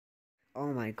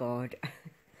Oh my god.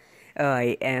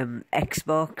 Alright,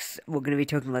 Xbox. We're gonna be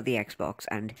talking about the Xbox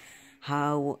and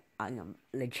how I am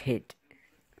legit.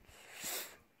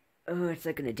 Oh, it's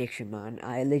like an addiction, man.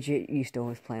 I legit used to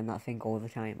always play on that thing all the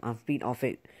time. I've been off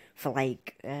it for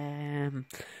like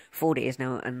 4 days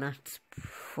now, and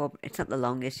it's not the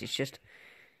longest. It's just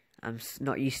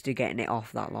not used to getting it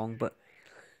off that long,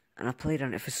 and I played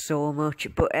on it for so much.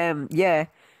 But yeah,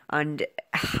 and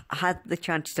I had the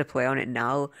chance to play on it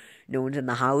now. No one's in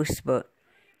the house, but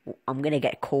I'm gonna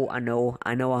get caught. I know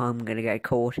I'm gonna get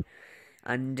caught,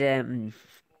 and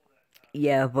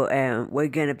yeah. But we're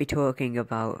gonna be talking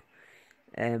about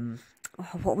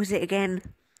what was it again?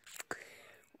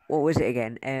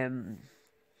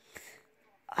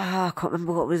 I can't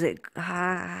remember what was it.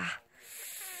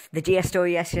 The DS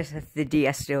story. Yes, the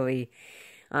DS story,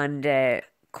 and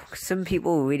some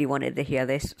people really wanted to hear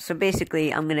this. So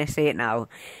basically, I'm gonna say it now.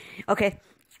 Okay.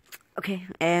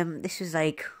 This was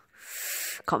like,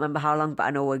 can't remember how long, but I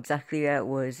know exactly where it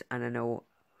was, and I know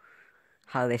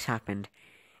how this happened.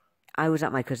 I was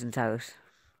at my cousin's house,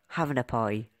 having a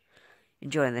party,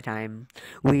 enjoying the time.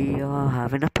 We are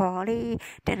having a party.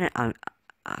 Then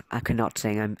I cannot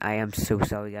sing. I am so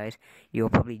sorry, guys. You're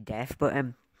probably deaf, but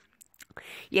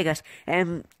yeah, guys.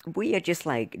 We are just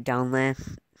like down there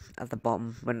at the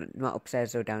bottom, when not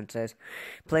upstairs or downstairs,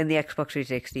 playing the Xbox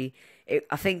 360.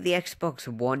 I think the Xbox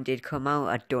One did come out.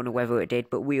 I don't know whether it did,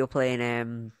 but we were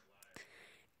playing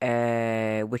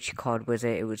which COD was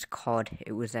it? It was COD.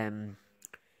 It was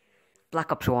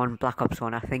Black Ops 1.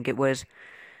 I think it was.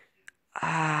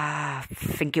 I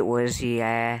think it was,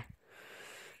 yeah.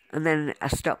 And then I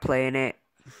stopped playing it.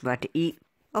 We had to eat.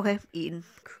 Okay, eating.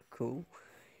 Cool.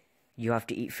 You have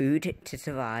to eat food to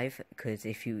survive, because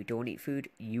if you don't eat food,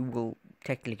 you will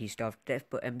technically starve to death.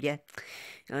 But yeah,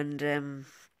 and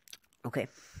okay,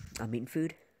 I'm eating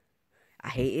food. I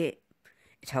hate it.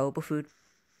 It's horrible food,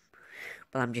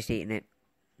 but I'm just eating it.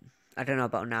 I don't know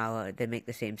about now. They make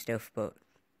the same stuff, but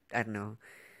I don't know.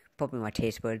 Probably my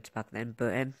taste buds back then.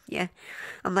 But yeah,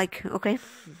 I'm like, okay,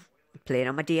 playing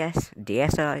on my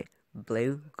DSi,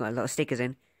 blue, got a lot of stickers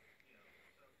in.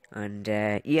 And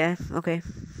yeah, okay,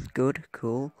 good,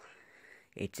 cool.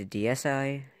 It's a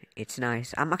DSi. It's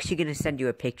nice. I'm actually gonna send you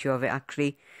a picture of it.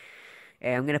 Actually,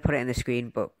 I'm gonna put it in the screen.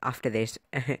 But after this,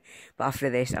 I'm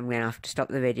gonna have to stop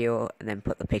the video and then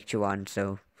put the picture on.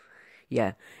 So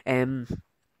yeah, and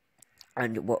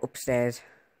we're upstairs.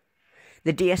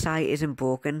 The DSi isn't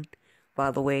broken,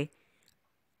 by the way.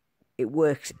 It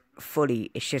works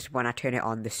fully. It's just when I turn it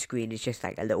on, the screen is just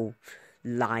like a little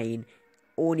line.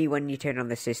 Only when you turn on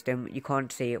the system. You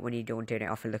can't see it when you don't turn it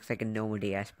off. It looks like a normal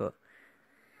DS, but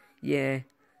yeah.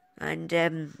 And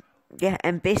yeah,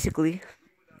 and basically,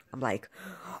 I'm like,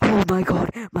 oh my god,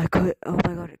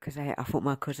 because I thought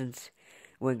my cousins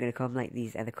weren't gonna come, like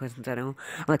these other cousins I know.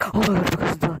 I'm like, oh my god, my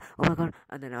cousins are, oh my god.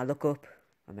 And then I look up,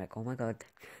 I'm like, oh my god,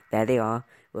 there they are,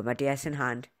 with my DS in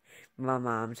hand. My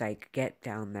mom's like, get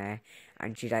down there,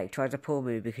 and she like tries to pull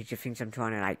me because she thinks I'm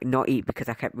trying to like not eat because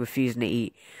I kept refusing to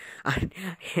eat, and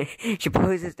she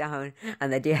pulls us down,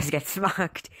 and the DS gets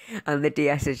smacked, and the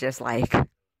DS is just like, I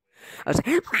was like,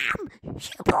 Mom,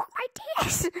 she broke my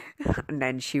DS, and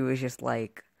then she was just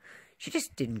like, she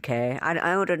just didn't care. I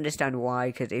don't understand why,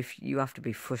 because if you have to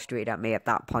be frustrated at me at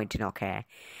that point to not care,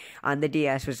 and the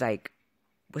DS was like,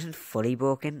 wasn't fully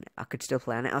broken, I could still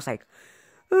play on it. I was like,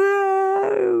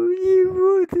 oh, you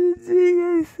want to see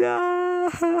a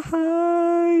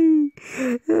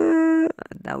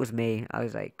That was me. I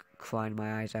was like crying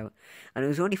my eyes out, and it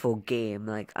was only for a game.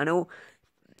 Like, I know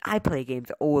I play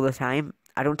games all the time.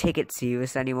 I don't take it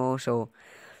serious anymore. So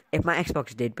if my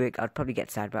Xbox did break, I'd probably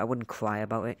get sad, but I wouldn't cry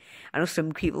about it. I know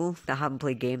some people that haven't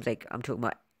played games, like I'm talking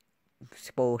about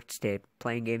sports, to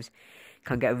playing games,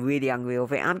 can get really angry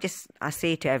over it. I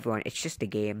say to everyone, it's just a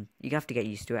game. You have to get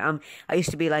used to it. I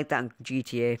used to be like that in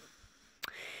GTA.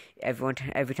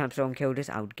 Every time someone killed us,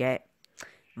 I would get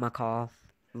my car,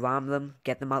 ram them,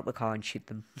 get them out the car, and shoot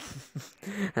them.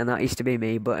 And that used to be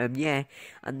me. But yeah,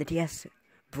 and the DS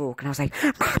broke, and I was like,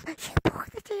 Mom, you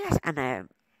broke the DS. And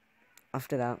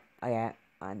after that,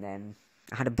 and then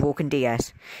I had a broken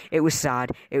DS. It was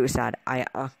sad. I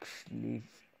actually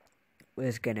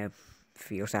was gonna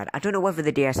feel sad. I don't know whether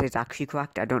the DS is actually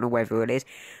cracked. I don't know whether it is,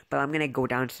 but I'm gonna go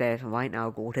downstairs right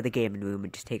now, go to the gaming room,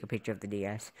 and just take a picture of the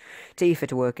DS, see if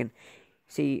it's working.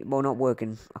 Well, not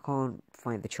working. I can't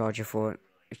find the charger for it.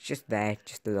 It's just there,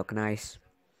 just to look nice.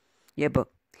 Yeah, but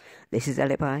this is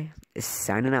Elliot Pie.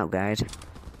 Signing out, guys.